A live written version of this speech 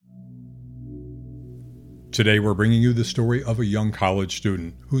Today we're bringing you the story of a young college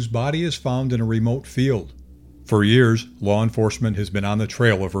student whose body is found in a remote field. For years, law enforcement has been on the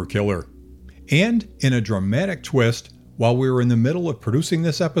trail of her killer. And in a dramatic twist, while we were in the middle of producing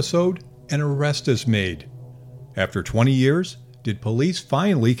this episode, an arrest is made. After 20 years, did police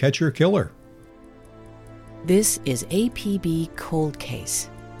finally catch her killer? This is APB Cold Case.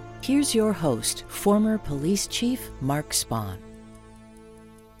 Here's your host, former police chief Mark Spahn.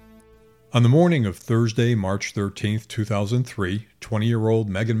 On the morning of Thursday, March 13, 2003, 20-year-old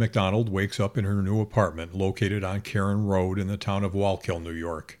Megan McDonald wakes up in her new apartment located on Karen Road in the town of Wallkill, New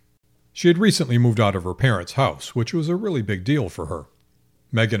York. She had recently moved out of her parents' house, which was a really big deal for her.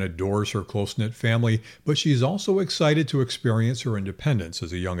 Megan adores her close-knit family, but she's also excited to experience her independence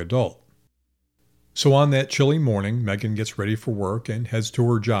as a young adult. So on that chilly morning, Megan gets ready for work and heads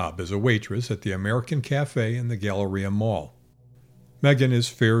to her job as a waitress at the American Cafe in the Galleria Mall. Megan is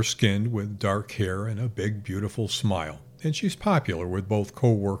fair-skinned with dark hair and a big, beautiful smile, and she's popular with both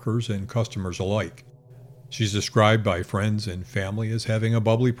co-workers and customers alike. She's described by friends and family as having a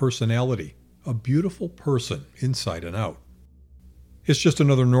bubbly personality, a beautiful person inside and out. It's just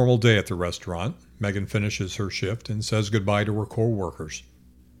another normal day at the restaurant. Megan finishes her shift and says goodbye to her co-workers.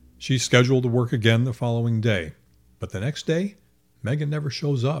 She's scheduled to work again the following day, but the next day, Megan never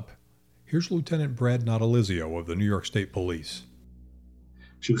shows up. Here's Lieutenant Brad Natalizio of the New York State Police.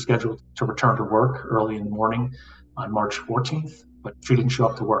 She was scheduled to return to work early in the morning on March 14th, but she didn't show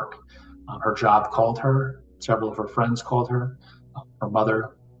up to work. Her job called her. Several of her friends called her. Her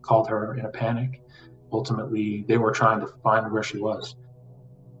mother called her in a panic. Ultimately, they were trying to find where she was.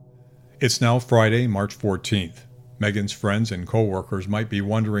 It's now Friday, March 14th. Megan's friends and co-workers might be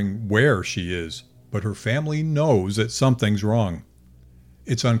wondering where she is, but her family knows that something's wrong.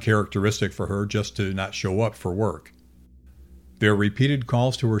 It's uncharacteristic for her just to not show up for work. Their repeated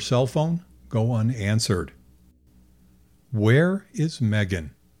calls to her cell phone go unanswered. Where is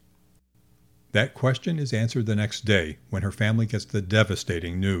Megan? That question is answered the next day when her family gets the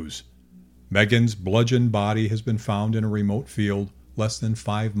devastating news. Megan's bludgeoned body has been found in a remote field less than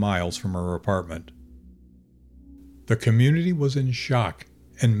 5 miles from her apartment. The community was in shock,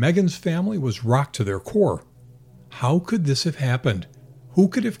 and Megan's family was rocked to their core. How could this have happened? Who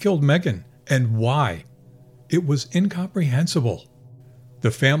could have killed Megan, and why? It was incomprehensible.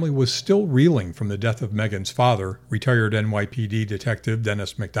 The family was still reeling from the death of Megan's father, retired NYPD Detective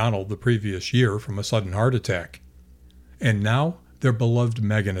Dennis McDonald, the previous year from a sudden heart attack. And now their beloved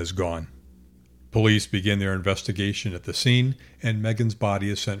Megan is gone. Police begin their investigation at the scene, and Megan's body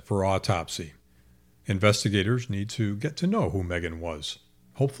is sent for autopsy. Investigators need to get to know who Megan was.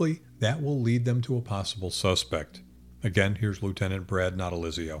 Hopefully, that will lead them to a possible suspect. Again, here's Lieutenant Brad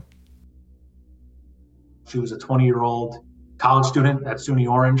Natalizio. She was a 20-year-old college student at SUNY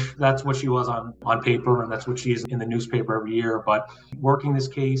Orange. That's what she was on paper, and that's what she is in the newspaper every year. But working this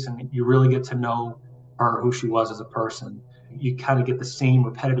case, and you really get to know her, who she was as a person. You kind of get the same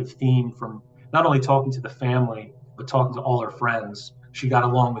repetitive theme from not only talking to the family, but talking to all her friends. She got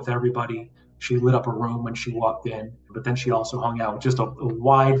along with everybody. She lit up a room when she walked in, but then she also hung out with just a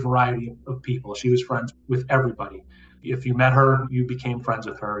wide variety of people. She was friends with everybody. If you met her, you became friends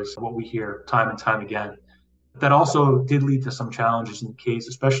with her, is what we hear time and time again. That also did lead to some challenges in the case,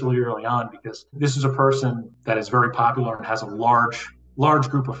 especially early on, because this is a person that is very popular and has a large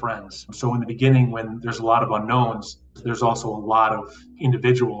group of friends. So in the beginning, when there's a lot of unknowns, there's also a lot of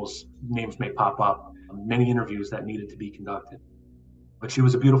individuals, names may pop up, many interviews that needed to be conducted. But she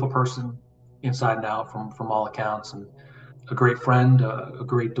was a beautiful person inside and out from all accounts, and a great friend, a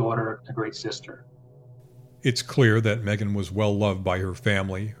great daughter, a great sister. It's clear that Megan was well loved by her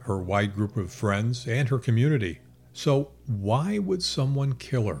family, her wide group of friends, and her community. So why would someone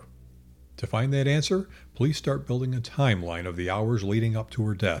kill her? To find that answer, police start building a timeline of the hours leading up to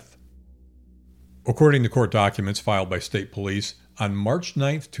her death. According to court documents filed by state police, on March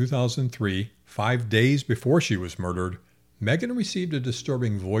 9, 2003, 5 days before she was murdered, Megan received a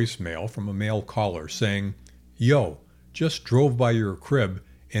disturbing voicemail from a male caller saying, "Yo, just drove by your crib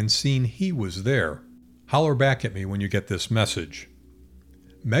and seen he was there. Holler back at me when you get this message."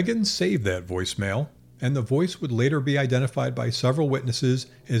 Megan saved that voicemail, and the voice would later be identified by several witnesses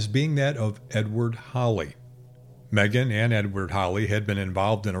as being that of Edward Holly. Megan and Edward Holly had been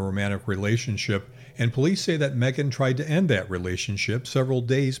involved in a romantic relationship, and police say that Megan tried to end that relationship several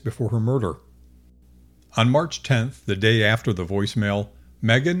days before her murder. On March 10th, the day after the voicemail,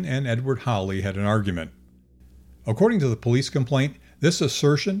 Megan and Edward Holly had an argument. According to the police complaint, this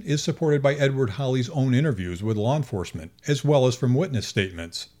assertion is supported by Edward Holly's own interviews with law enforcement, as well as from witness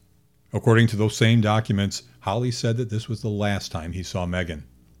statements. According to those same documents, Holly said that this was the last time he saw Megan.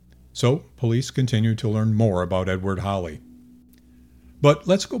 So police continue to learn more about Edward Holly. But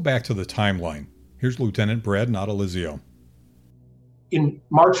let's go back to the timeline. Here's Lieutenant Brad Natalizio. In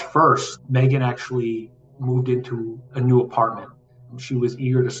March 1st, Megan actually moved into a new apartment. She was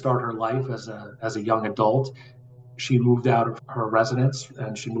eager to start her life as a young adult. She moved out of her residence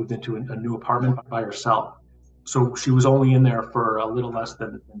and she moved into a new apartment by herself. So she was only in there for a little less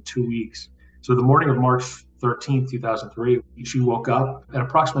than 2 weeks. So the morning of March 13th, 2003, she woke up at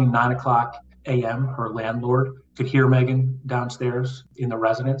approximately 9 o'clock a.m. Her landlord could hear Megan downstairs in the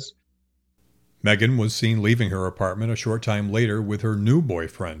residence. Megan was seen leaving her apartment a short time later with her new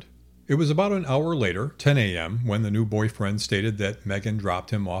boyfriend. It was about an hour later, 10 a.m., when the new boyfriend stated that Megan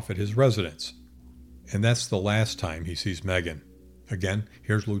dropped him off at his residence. And that's the last time he sees Megan. Again,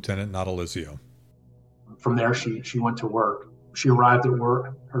 here's Lieutenant Natalizio. From there, she went to work. She arrived at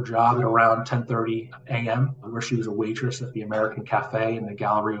work, her job, at around 10:30 a.m., where she was a waitress at the American Cafe in the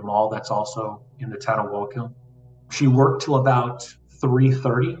Galleria Mall that's also in the town of Wallkill. She worked till about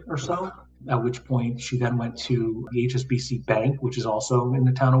 3:30 or so, at which point she then went to the HSBC Bank, which is also in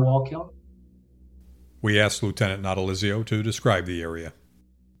the town of Wallkill. We asked Lieutenant Natalizio to describe the area.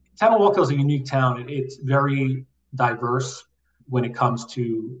 The town of Wallkill is a unique town. It's very diverse when it comes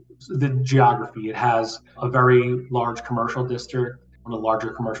to the geography. It has a very large commercial district, one of the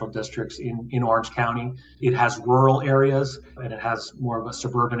larger commercial districts in Orange County. It has rural areas, and it has more of a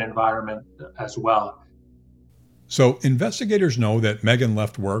suburban environment as well. So investigators know that Megan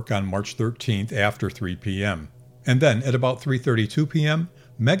left work on March 13th after 3 p.m. And then at about 3:32 p.m.,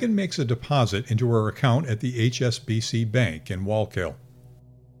 Megan makes a deposit into her account at the HSBC Bank in Wallkill.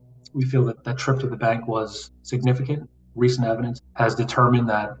 We feel that that trip to the bank was significant. Recent evidence has determined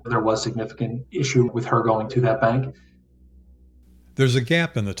that there was significant issue with her going to that bank. There's a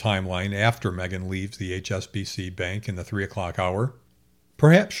gap in the timeline after Megan leaves the HSBC Bank in the 3 o'clock hour.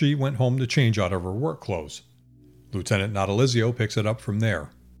 Perhaps she went home to change out of her work clothes. Lieutenant Natalizio picks it up from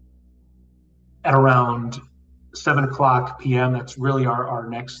there. At around 7 o'clock p.m., that's really our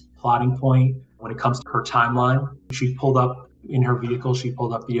next plotting point when it comes to her timeline. She pulled up in her vehicle, she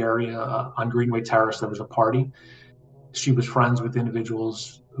pulled up the area on Greenway Terrace. There was a party. She was friends with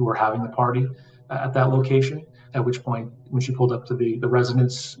individuals who were having the party at that location, at which point, when she pulled up to the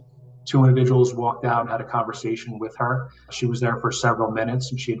residence, two individuals walked out and had a conversation with her. She was there for several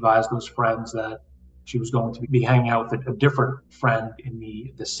minutes, and she advised those friends that she was going to be hanging out with a different friend in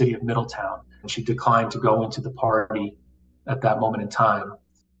the city of Middletown, and she declined to go into the party at that moment in time.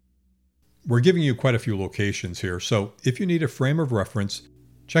 We're giving you quite a few locations here, so if you need a frame of reference,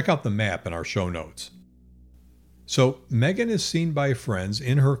 check out the map in our show notes. So Megan is seen by friends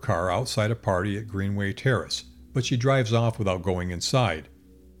in her car outside a party at Greenway Terrace, but she drives off without going inside.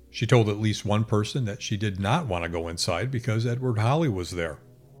 She told at least one person that she did not want to go inside because Edward Holly was there.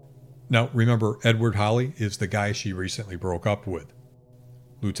 Now, remember, Edward Holly is the guy she recently broke up with.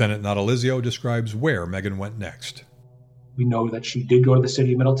 Lieutenant Natalizio describes where Megan went next. We know that she did go to the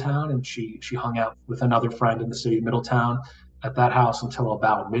city of Middletown, and she hung out with another friend in the city of Middletown at that house until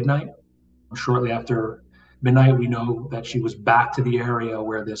about midnight. Shortly after midnight, we know that she was back to the area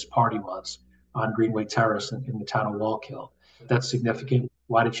where this party was on Greenway Terrace in the town of Wallkill. That's significant.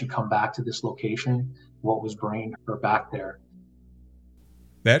 Why did she come back to this location? What was bringing her back there?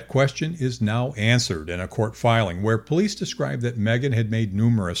 That question is now answered in a court filing where police describe that Megan had made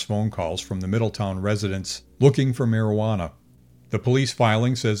numerous phone calls from the Middletown residence looking for marijuana. The police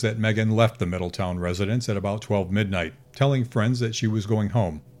filing says that Megan left the Middletown residence at about 12 midnight, telling friends that she was going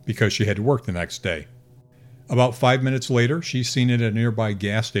home because she had to work the next day. About 5 minutes later, she's seen at a nearby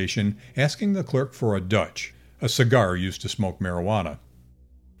gas station asking the clerk for a Dutch, a cigar used to smoke marijuana.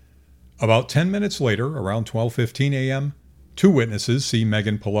 About 10 minutes later, around 12:15 a.m., two witnesses see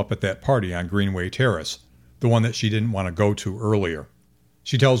Megan pull up at that party on Greenway Terrace, the one that she didn't want to go to earlier.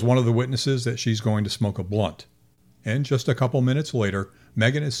 She tells one of the witnesses that she's going to smoke a blunt. And just a couple minutes later,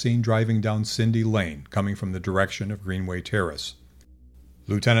 Megan is seen driving down Cindy Lane, coming from the direction of Greenway Terrace.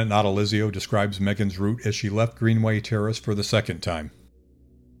 Lieutenant Natalizio describes Megan's route as she left Greenway Terrace for the second time.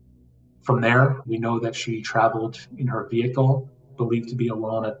 From there, we know that she traveled in her vehicle, believed to be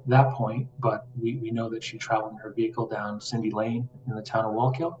alone at that point, but we know that she traveled in her vehicle down Cindy Lane in the town of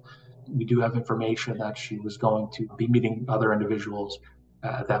Wallkill. We do have information that she was going to be meeting other individuals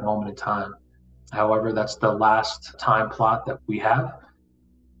at that moment in time. However, that's the last time plot that we have.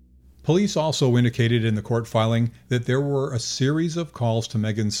 Police also indicated in the court filing that there were a series of calls to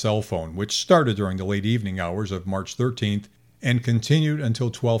Megan's cell phone, which started during the late evening hours of March 13th and continued until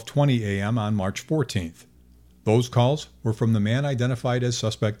 12:20 a.m. on March 14th. Those calls were from the man identified as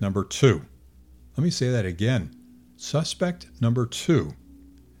suspect number 2. Let me say that again. Suspect number 2.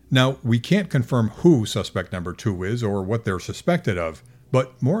 Now, we can't confirm who suspect number 2 is or what they're suspected of,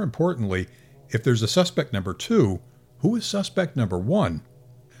 but more importantly, if there's a suspect number 2, who is suspect number 1?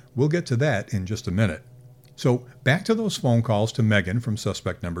 We'll get to that in just a minute. So, back to those phone calls to Megan from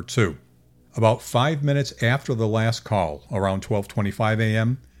suspect number 2. About 5 minutes after the last call, around 12:25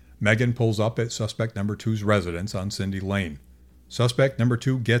 a.m., Megan pulls up at suspect number 2's residence on Cindy Lane. Suspect number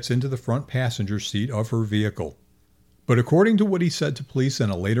 2 gets into the front passenger seat of her vehicle. But according to what he said to police in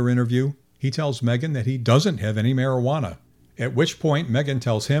a later interview, he tells Megan that he doesn't have any marijuana, at which point Megan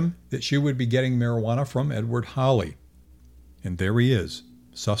tells him that she would be getting marijuana from Edward Holly. And there he is,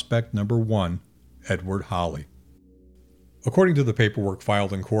 suspect number 1, Edward Holly. According to the paperwork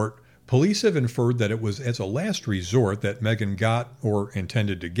filed in court, police have inferred that it was as a last resort that Megan got, or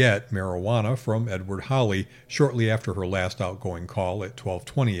intended to get, marijuana from Edward Holly shortly after her last outgoing call at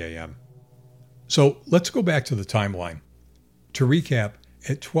 12:20 a.m. So let's go back to the timeline. To recap,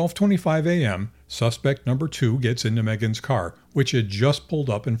 at 12:25 a.m., suspect number 2 gets into Megan's car, which had just pulled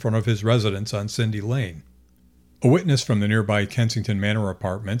up in front of his residence on Cindy Lane. A witness from the nearby Kensington Manor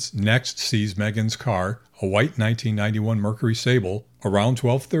apartments next sees Megan's car, a white 1991 Mercury Sable, around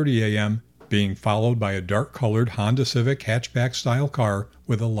 12:30 a.m., being followed by a dark-colored Honda Civic hatchback-style car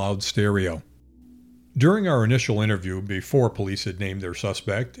with a loud stereo. During our initial interview, before police had named their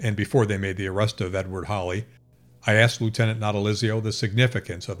suspect and before they made the arrest of Edward Holly, I asked Lieutenant Natalizio the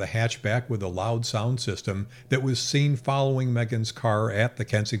significance of the hatchback with a loud sound system that was seen following Megan's car at the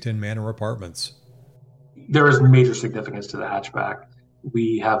Kensington Manor apartments. There is major significance to the hatchback.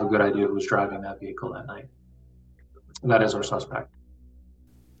 We have a good idea who was driving that vehicle that night. That is our suspect.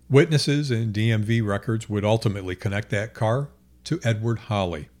 Witnesses and DMV records would ultimately connect that car to Edward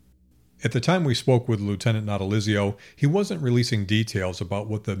Holly. At the time we spoke with Lieutenant Natalizio, he wasn't releasing details about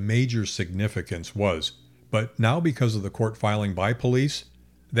what the major significance was, but now because of the court filing by police,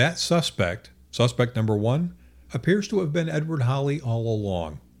 that suspect number 1, appears to have been Edward Holly all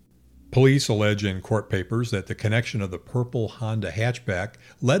along. Police allege in court papers that the connection of the purple Honda hatchback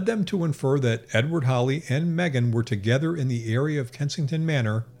led them to infer that Edward Holly and Megan were together in the area of Kensington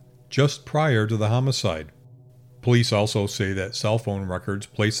Manor just prior to the homicide. Police also say that cell phone records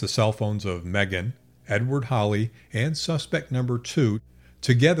place the cell phones of Megan, Edward Holly, and suspect number 2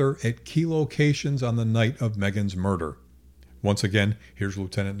 together at key locations on the night of Megan's murder. Once again, here's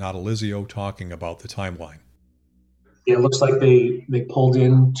Lieutenant Natalizio talking about the timeline. It looks like they pulled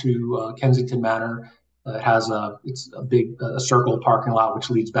into Kensington Manor. It's a big circle parking lot which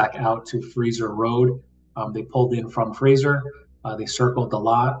leads back out to Fraser Road. They pulled in from Fraser. They circled the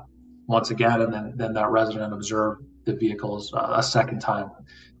lot once again, and then that resident observed the vehicles a second time.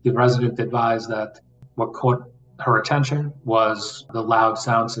 The resident advised that what caught her attention was the loud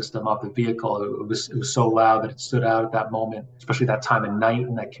sound system of the vehicle. It was so loud that it stood out at that moment, especially that time of night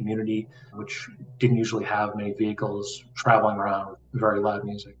in that community, which didn't usually have many vehicles traveling around with very loud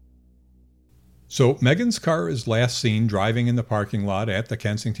music. So Megan's car is last seen driving in the parking lot at the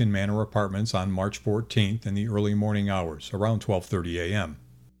Kensington Manor apartments on March 14th in the early morning hours, around 12:30 a.m.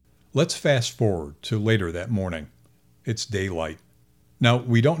 Let's fast forward to later that morning. It's daylight. Now,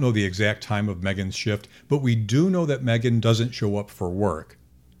 we don't know the exact time of Megan's shift, but we do know that Megan doesn't show up for work.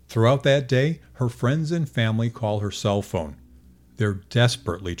 Throughout that day, her friends and family call her cell phone. They're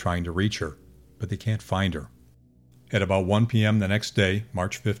desperately trying to reach her, but they can't find her. At about 1 p.m. the next day,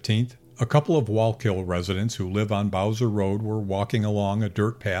 March 15th, a couple of Wallkill residents who live on Bowser Road were walking along a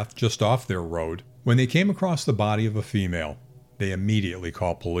dirt path just off their road when they came across the body of a female. They immediately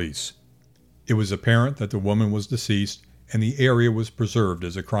called police. It was apparent that the woman was deceased and the area was preserved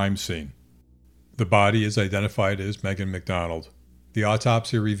as a crime scene. The body is identified as Megan McDonald. The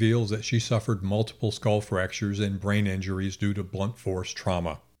autopsy reveals that she suffered multiple skull fractures and brain injuries due to blunt force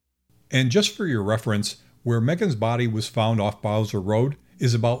trauma. And just for your reference, where Megan's body was found off Bowser Road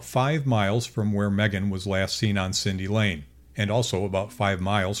is about 5 miles from where Megan was last seen on Cindy Lane, and also about 5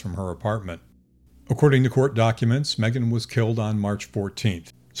 miles from her apartment. According to court documents, Megan was killed on March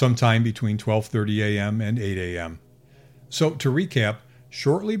 14th, sometime between 12:30 a.m. and 8 a.m. So, to recap,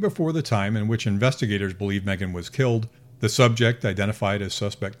 shortly before the time in which investigators believe Megan was killed, the subject, identified as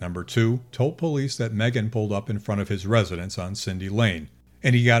suspect number 2, told police that Megan pulled up in front of his residence on Cindy Lane,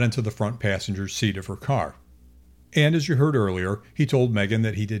 and he got into the front passenger seat of her car. And as you heard earlier, he told Megan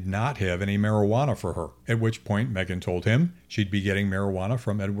that he did not have any marijuana for her, at which point Megan told him she'd be getting marijuana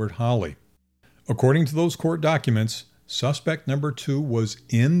from Edward Holly. According to those court documents, suspect number 2 was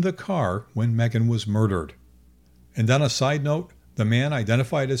in the car when Megan was murdered. And on a side note, the man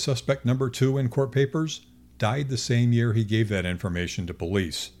identified as suspect number 2 in court papers died the same year he gave that information to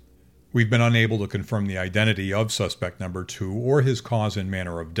police. We've been unable to confirm the identity of suspect number 2 or his cause and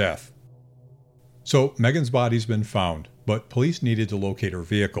manner of death. So, Megan's body's been found, but police needed to locate her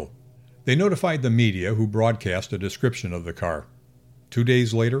vehicle. They notified the media, who broadcast a description of the car. 2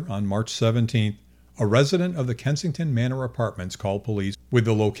 days later, on March 17th, a resident of the Kensington Manor Apartments called police with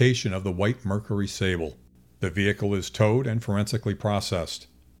the location of the white Mercury Sable. The vehicle is towed and forensically processed.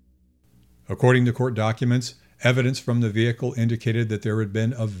 According to court documents, evidence from the vehicle indicated that there had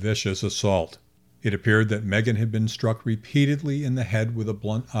been a vicious assault. It appeared that Megan had been struck repeatedly in the head with a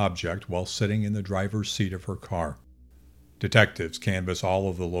blunt object while sitting in the driver's seat of her car. Detectives canvass all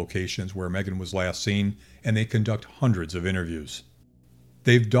of the locations where Megan was last seen, and they conduct hundreds of interviews.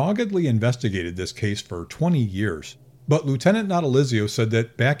 They've doggedly investigated this case for 20 years, but Lieutenant Natalizio said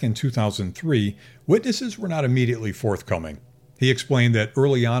that back in 2003, witnesses were not immediately forthcoming. He explained that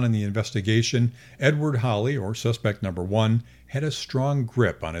early on in the investigation, Edward Holly, or suspect number 1, had a strong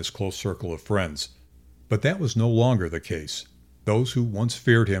grip on his close circle of friends. But that was no longer the case. Those who once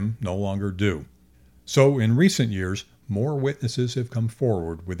feared him no longer do. So, in recent years, more witnesses have come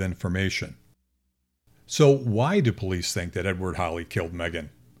forward with information. So, why do police think that Edward Holly killed Megan?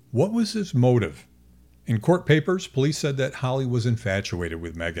 What was his motive? In court papers, police said that Holly was infatuated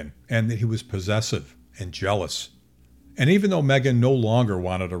with Megan and that he was possessive and jealous. And even though Megan no longer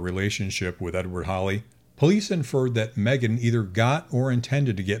wanted a relationship with Edward Holly, police inferred that Megan either got or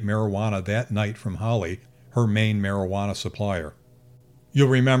intended to get marijuana that night from Holly, her main marijuana supplier. You'll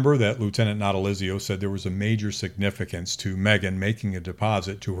remember that Lieutenant Natalizio said there was a major significance to Megan making a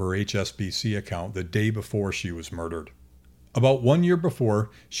deposit to her HSBC account the day before she was murdered. About 1 year before,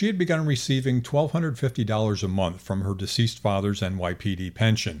 she had begun receiving $1,250 a month from her deceased father's NYPD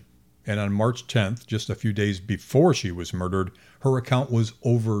pension. And on March 10th, just a few days before she was murdered, her account was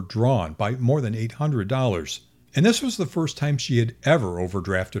overdrawn by more than $800. And this was the first time she had ever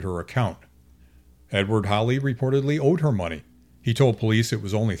overdrafted her account. Edward Holly reportedly owed her money. He told police it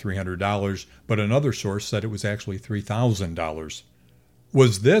was only $300, but another source said it was actually $3,000.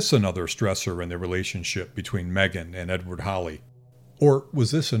 Was this another stressor in the relationship between Megan and Edward Holly? Or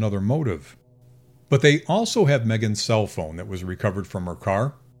was this another motive? But they also have Megan's cell phone that was recovered from her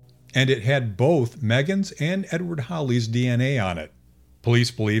car, and it had both Megan's and Edward Holly's DNA on it.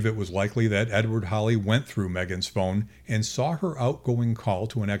 Police believe it was likely that Edward Holly went through Megan's phone and saw her outgoing call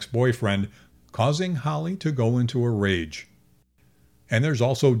to an ex-boyfriend, causing Holly to go into a rage. And there's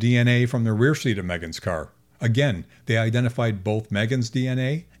also DNA from the rear seat of Megan's car. Again, they identified both Megan's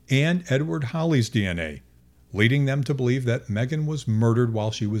DNA and Edward Holly's DNA, leading them to believe that Megan was murdered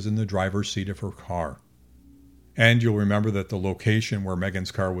while she was in the driver's seat of her car. And you'll remember that the location where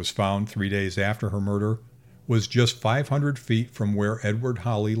Megan's car was found 3 days after her murder was just 500 feet from where Edward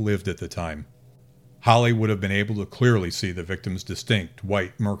Holly lived at the time. Holly would have been able to clearly see the victim's distinct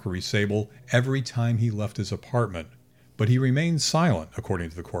white Mercury Sable every time he left his apartment, but he remained silent, according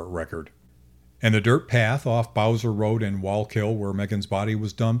to the court record. And the dirt path off Bowser Road in Wallkill, where Megan's body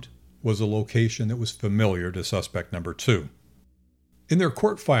was dumped, was a location that was familiar to suspect number 2. In their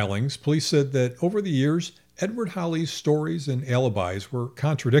court filings, police said that over the years, Edward Holly's stories and alibis were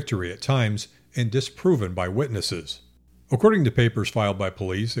contradictory at times and disproven by witnesses. According to papers filed by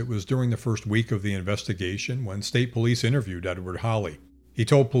police, it was during the first week of the investigation when state police interviewed Edward Holly. He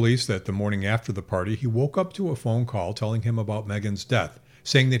told police that the morning after the party, he woke up to a phone call telling him about Megan's death,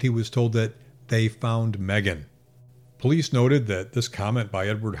 saying that he was told that they found Megan. Police noted that this comment by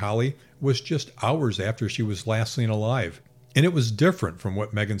Edward Holly was just hours after she was last seen alive, and it was different from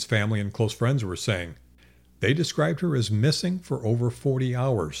what Megan's family and close friends were saying. They described her as missing for over 40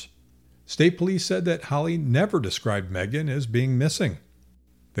 hours. State police said that Holly never described Megan as being missing.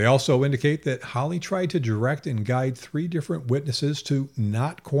 They also indicate that Holly tried to direct and guide 3 different witnesses to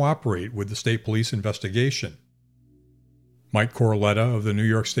not cooperate with the state police investigation. Mike Corletta of the New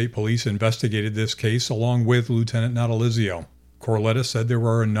York State Police investigated this case along with Lieutenant Natalizio. Corletta said there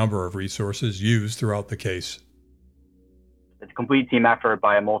were a number of resources used throughout the case. It's a complete team effort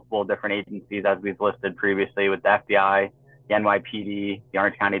by multiple different agencies, as we've listed previously, with the FBI, the NYPD, the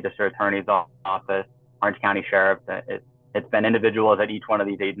Orange County District Attorney's Office, Orange County Sheriff. It's been individuals at each one of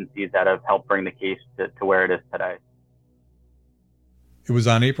these agencies that have helped bring the case to where it is today. It was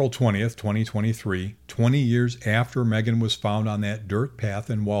on April 20th, 2023, 20 years after Megan was found on that dirt path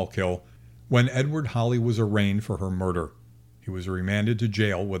in Wallkill, when Edward Holly was arraigned for her murder. He was remanded to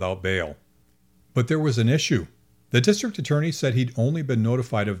jail without bail. But there was an issue. The district attorney said he'd only been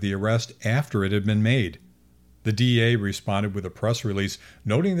notified of the arrest after it had been made. The DA responded with a press release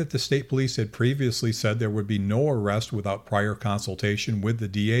noting that the state police had previously said there would be no arrest without prior consultation with the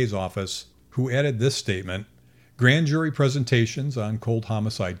DA's office, who added this statement, Grand jury presentations on cold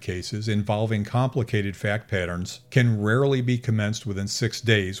homicide cases involving complicated fact patterns can rarely be commenced within 6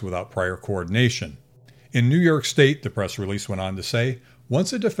 days without prior coordination. In New York State, the press release went on to say,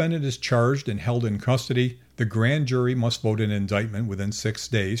 once a defendant is charged and held in custody, the grand jury must vote an indictment within 6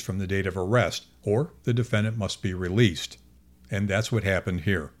 days from the date of arrest, or the defendant must be released. And that's what happened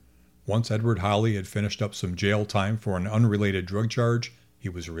here. Once Edward Holly had finished up some jail time for an unrelated drug charge, he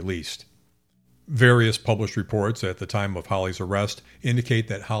was released. Various published reports at the time of Holly's arrest indicate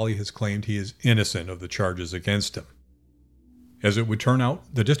that Holly has claimed he is innocent of the charges against him. As it would turn out,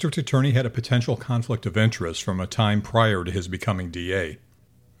 the district attorney had a potential conflict of interest from a time prior to his becoming DA.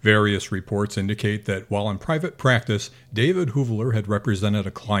 Various reports indicate that while in private practice, David Hoovler had represented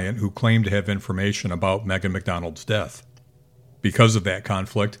a client who claimed to have information about Megan McDonald's death. Because of that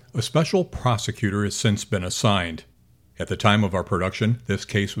conflict, a special prosecutor has since been assigned. At the time of our production, this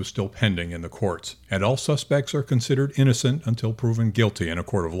case was still pending in the courts, and all suspects are considered innocent until proven guilty in a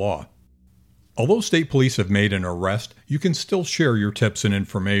court of law. Although state police have made an arrest, you can still share your tips and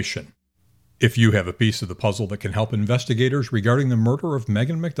information. If you have a piece of the puzzle that can help investigators regarding the murder of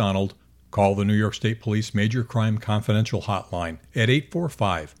Megan McDonald, call the New York State Police Major Crime Confidential Hotline at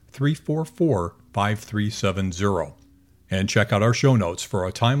 845-344-5370. And check out our show notes for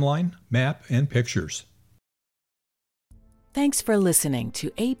a timeline, map, and pictures. Thanks for listening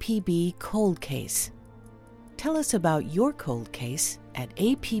to APB Cold Case. Tell us about your cold case at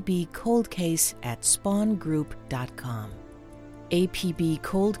apbcoldcase@spawngroup.com. APB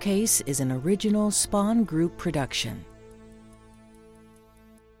Cold Case is an original Spawn Group production.